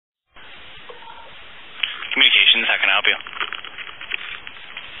Communications. How can I help you?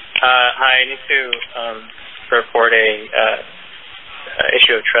 Hi, I need to report a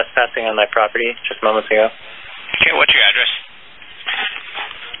issue of trespassing on my property just moments ago. Okay, what's your address?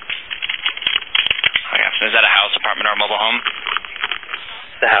 Oh, yeah. Is that a house, apartment, or a mobile home?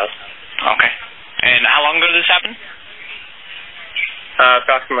 The house. Okay. And how long ago did this happen?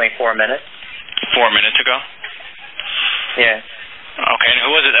 Approximately 4 minutes. 4 minutes ago? Yeah. Okay, and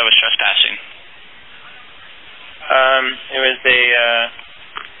who was it that was trespassing? It was it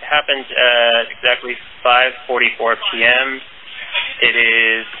happened at exactly 5:44 p.m. It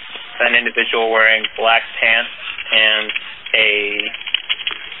is an individual wearing black pants and a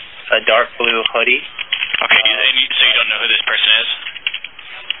dark blue hoodie. Okay, so you don't know who this person is?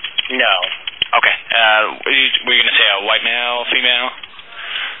 No. Okay. Were you going to say a white male, female?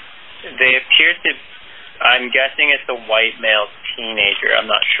 They appear to, I'm guessing it's a white male teenager. I'm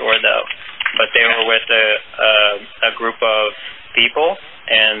not sure, though. But they were with a group of people,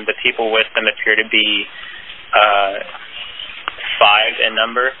 and the people with them appear to be 5 in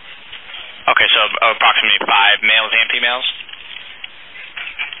number. Okay, so approximately 5 males and females?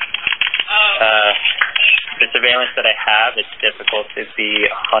 The surveillance that I have, it's difficult to be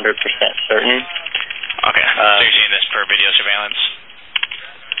 100% certain. Okay, so you're seeing this per video surveillance?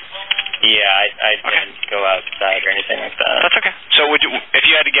 Yeah, I didn't go outside or anything like that. That's okay. So if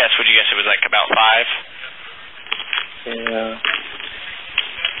you had to guess, would you guess it was like about 5? Yeah.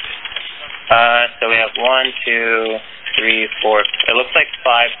 So we have 1, 2, 3, 4. It looks like 5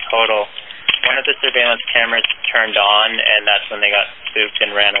 total. One of the surveillance cameras turned on, and that's when they got spooked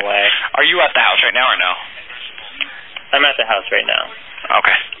and ran away. Are you at the house right now or no? I'm at the house right now.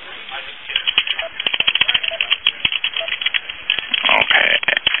 Okay. Okay.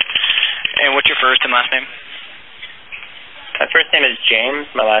 And what's your first and last name? My first name is James.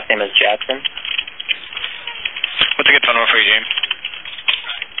 My last name is Jackson. What's a good phone number for you, James?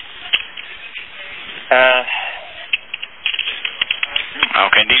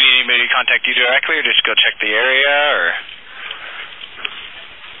 Okay. Do you need anybody to contact you directly, or just go check the area, or?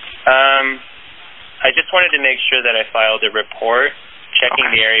 I just wanted to make sure that I filed a report. Checking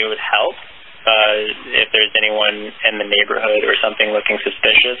the area would help. If there's anyone in the neighborhood or something looking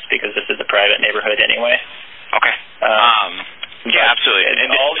suspicious, because this is a private neighborhood anyway. Okay. Yeah, absolutely.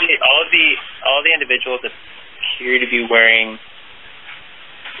 And all the individuals appear to be wearing.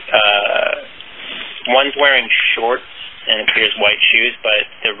 One's wearing shorts and appears white shoes, but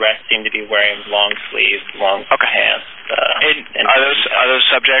the rest seem to be wearing long sleeves, long pants. And are those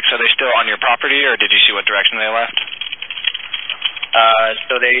subjects? Are they still on your property, or did you see what direction they left?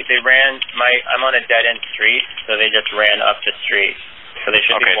 So they ran. I'm on a dead end street, so they just ran up the street. So they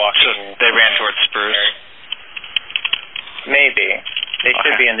should be walking. So they ran towards Spruce. Maybe they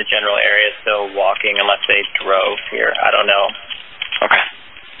should be in the general area still walking, unless they drove here. I don't know. Okay.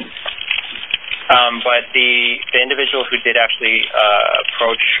 But the individual who did actually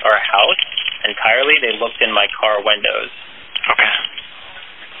approach our house entirely, they looked in my car windows. Okay.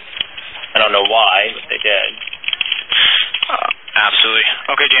 I don't know why, but they did. Absolutely.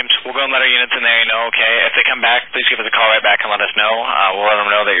 Okay, James, we'll go and let our units in there know, okay? If they come back, please give us a call right back and let us know. We'll let them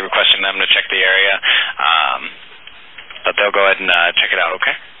know that you're requesting them to check the area. But they'll go ahead and check it out,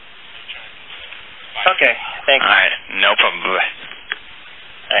 okay? Okay, thanks. All right, no problem. Bye-bye.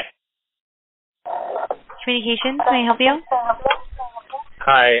 Hi. Communications, may I help you?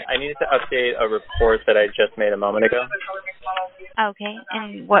 Hi, I needed to update a report that I just made a moment ago. Okay,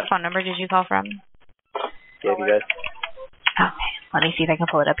 and what phone number did you call from? Gave you guys. Okay, let me see if I can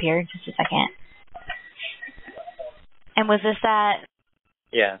pull it up here. Just a second. And was this that?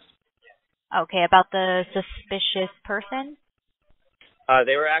 Yes. Okay, about the suspicious person?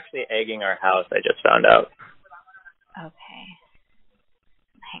 They were actually egging our house, I just found out. Okay.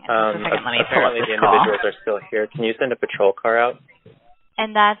 Hang on just a second. Let me pull up apparently this the call. individuals are still here. Can you send a patrol car out?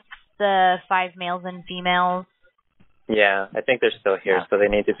 And that's the 5 males and females? Yeah, I think they're still here, so they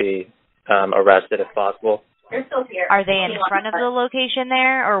need to be arrested if possible. They're still here. Are they in front of the location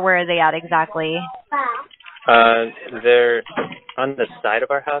there, or where are they at exactly? They're on the side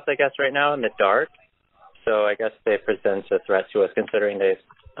of our house, I guess, right now in the dark. So I guess they present a threat to us, considering they've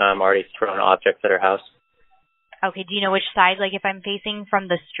already thrown objects at our house. Okay, do you know which side? Like, if I'm facing from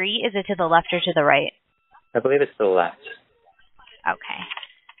the street, is it to the left or to the right? I believe it's to the left. Okay.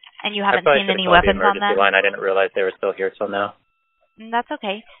 And you haven't seen any weapons on them? Line. I didn't realize they were still here till now. That's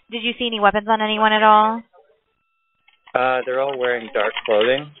okay. Did you see any weapons on anyone at all? They're all wearing dark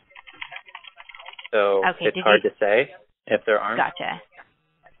clothing, so it's hard to say if they're armed. Gotcha.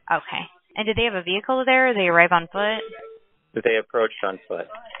 Okay. And did they have a vehicle there, or did they arrive on foot? They approached on foot,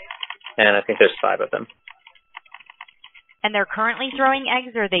 and I think there's 5 of them. And they're currently throwing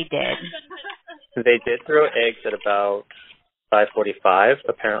eggs, or they did? They did throw eggs at about 5:45.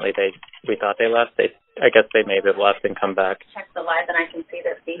 Apparently, we thought they left. I guess they may have left and come back. Check the live, and I can see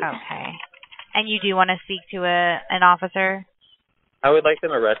their feet. Okay. And you do want to speak to an officer? I would like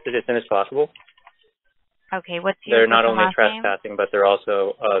them arrested as soon as possible. Okay, what's your They're not first and only last name? trespassing, but they're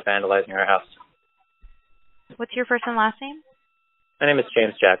also vandalizing our house. What's your first and last name? My name is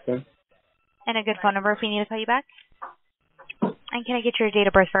James Jackson. And a good phone number if we need to call you back? And can I get your date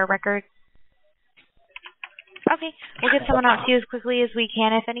of birth for a record? Okay, we'll get someone out to you as quickly as we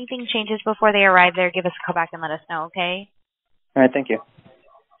can. If anything changes before they arrive there, give us a call back and let us know, okay? All right, thank you.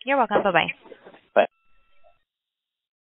 You're welcome. Bye-bye.